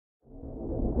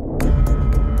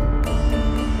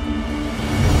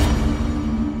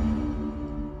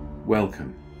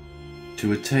Welcome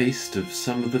to a taste of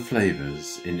some of the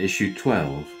flavours in issue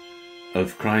 12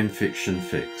 of Crime Fiction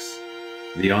Fix,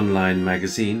 the online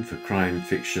magazine for crime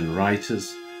fiction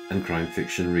writers and crime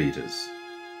fiction readers.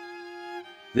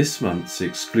 This month's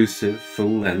exclusive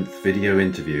full-length video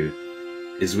interview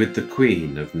is with the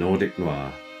queen of Nordic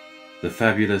noir, the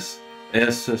fabulous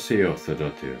Yrsa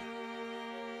Sigurdardottir.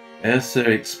 Yrsa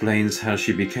explains how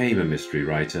she became a mystery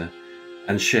writer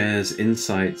and shares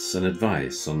insights and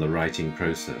advice on the writing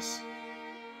process.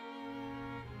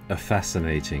 A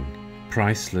fascinating,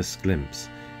 priceless glimpse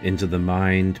into the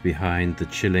mind behind the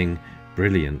chilling,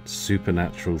 brilliant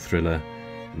supernatural thriller,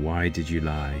 Why Did You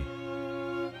Lie?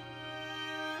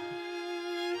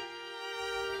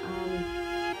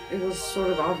 It was sort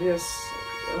of obvious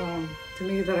to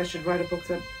me that I should write a book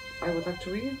that I would like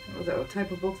to read, or the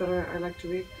type of book that I like to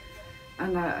read.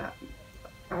 And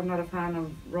I'm not a fan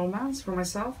of romance for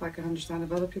myself. I can understand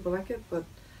if other people like it,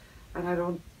 and I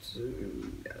don't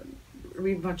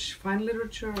read much fine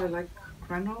literature. I like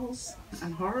crime novels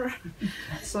and horror,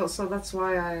 so that's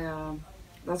why I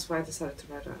decided to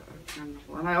write a crime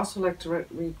novel. And I also like to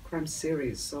read crime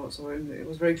series. So it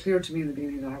was very clear to me in the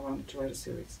beginning that I wanted to write a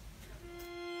series.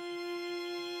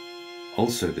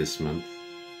 Also this month,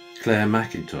 Clare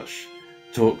Mackintosh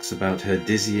talks about her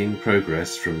dizzying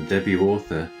progress from debut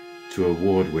author to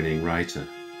award-winning writer.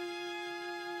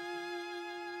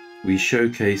 We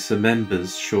showcase a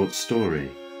member's short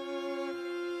story,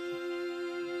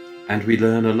 and we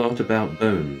learn a lot about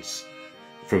bones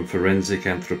from forensic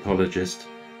anthropologist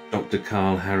Dr.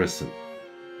 Carl Harrison.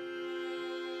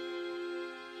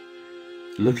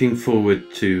 Looking forward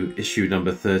to issue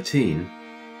number 13,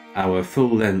 our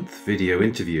full-length video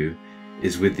interview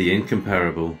is with the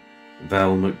incomparable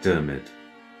Val McDermid.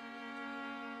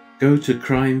 Go to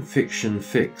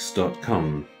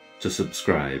crimefictionfix.com to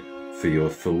subscribe for your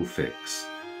full fix.